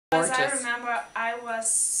Gorgeous. I remember I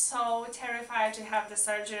was so terrified to have the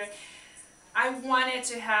surgery. I wanted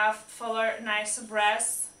to have fuller, nicer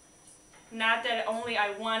breasts. Not that only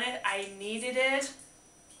I wanted, I needed it,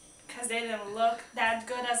 because they didn't look that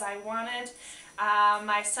good as I wanted.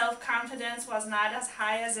 My self-confidence was not as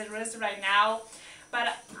high as it is right now.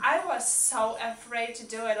 But I was so afraid to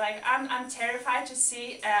do it. Like, I'm terrified to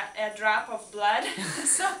see a drop of blood.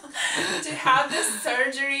 So to have this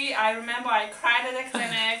surgery, I remember I cried at the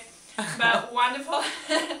clinic, but wonderful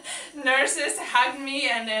nurses hugged me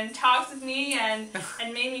and talked with me and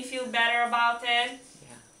made me feel better about it.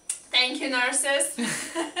 Yeah. Thank you, nurses.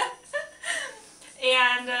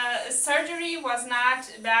 And surgery was not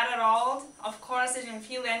bad at all. Of course, I didn't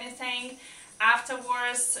feel anything.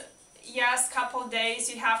 Afterwards, yes, couple days,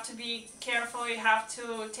 you have to be careful, you have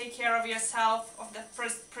to take care of yourself, of the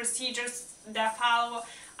procedures that follow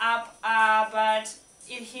up, but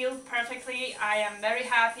it healed perfectly. I am very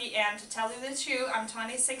happy, and to tell you the truth, I'm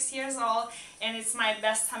 26 years old, and it's my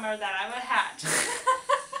best summer that I've ever had.